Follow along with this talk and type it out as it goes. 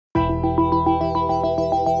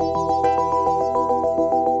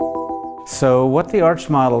So what the ARCH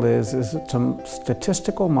model is it's a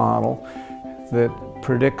statistical model that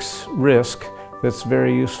predicts risk that's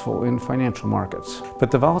very useful in financial markets. But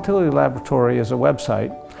the Volatility Laboratory is a website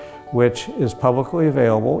which is publicly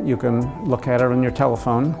available. You can look at it on your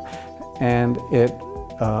telephone, and it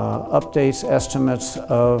updates estimates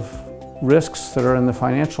of risks that are in the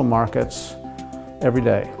financial markets every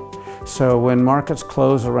day. So when markets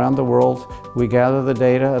close around the world, we gather the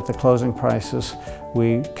data at the closing prices.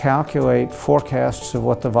 We calculate forecasts of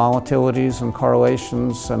what the volatilities and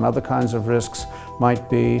correlations and other kinds of risks might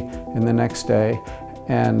be in the next day,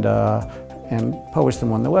 and publish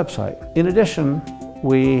them on the website. In addition,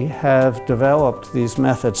 we have developed these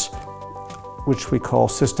methods which we call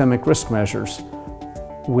systemic risk measures.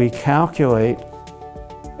 We calculate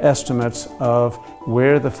estimates of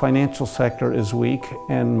where the financial sector is weak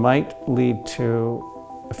and might lead to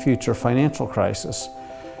a future financial crisis.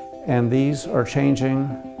 And these are changing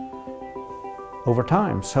over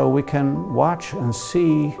time. So we can watch and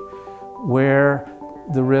see where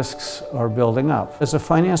the risks are building up. As a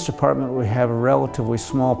finance department, we have a relatively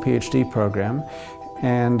small PhD program,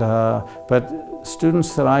 but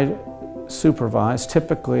students that I supervise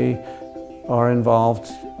typically are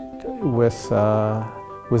involved with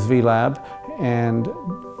VLab and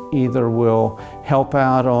either will help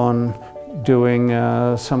out on doing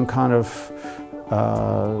some kind of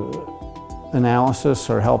analysis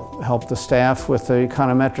or help the staff with the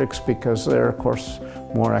econometrics, because they're of course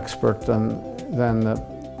more expert than the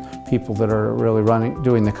people that are really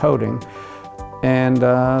doing the coding. And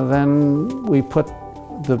then we put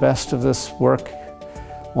the best of this work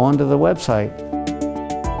onto the website.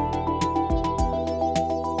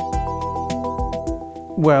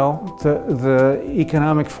 Well, the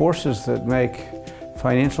economic forces that make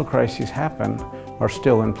financial crises happen are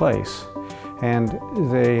still in place. And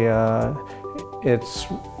it's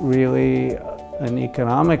really an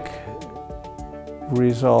economic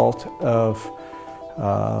result of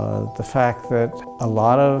the fact that a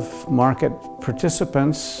lot of market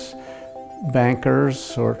participants,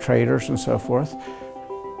 bankers or traders and so forth,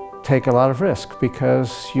 take a lot of risk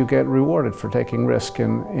because you get rewarded for taking risk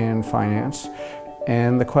in finance.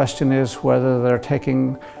 And the question is whether they're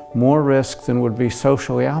taking more risk than would be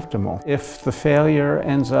socially optimal. If the failure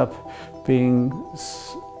ends up being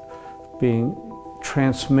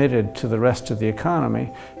transmitted to the rest of the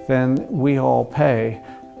economy, then we all pay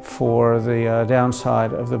for the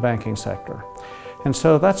downside of the banking sector. And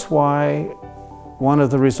so that's why one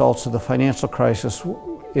of the results of the financial crisis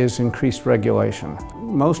is increased regulation.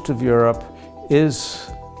 Most of Europe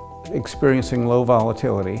is experiencing low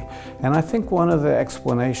volatility, and I think one of the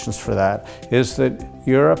explanations for that is that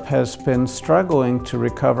Europe has been struggling to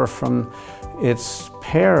recover from its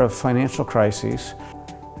pair of financial crises,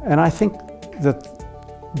 and I think that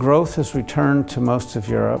growth has returned to most of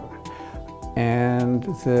Europe, and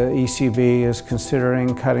the ECB is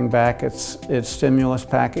considering cutting back its stimulus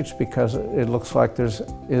package because it looks like there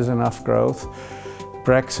is enough growth.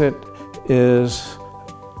 Brexit is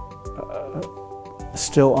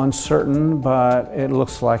still uncertain, but it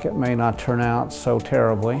looks like it may not turn out so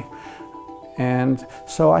terribly. And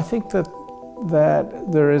so I think that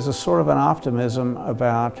there is a sort of an optimism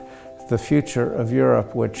about the future of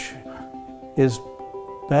Europe, which is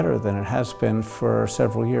better than it has been for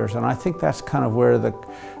several years. And I think that's kind of where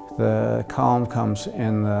the calm comes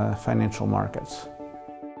in the financial markets.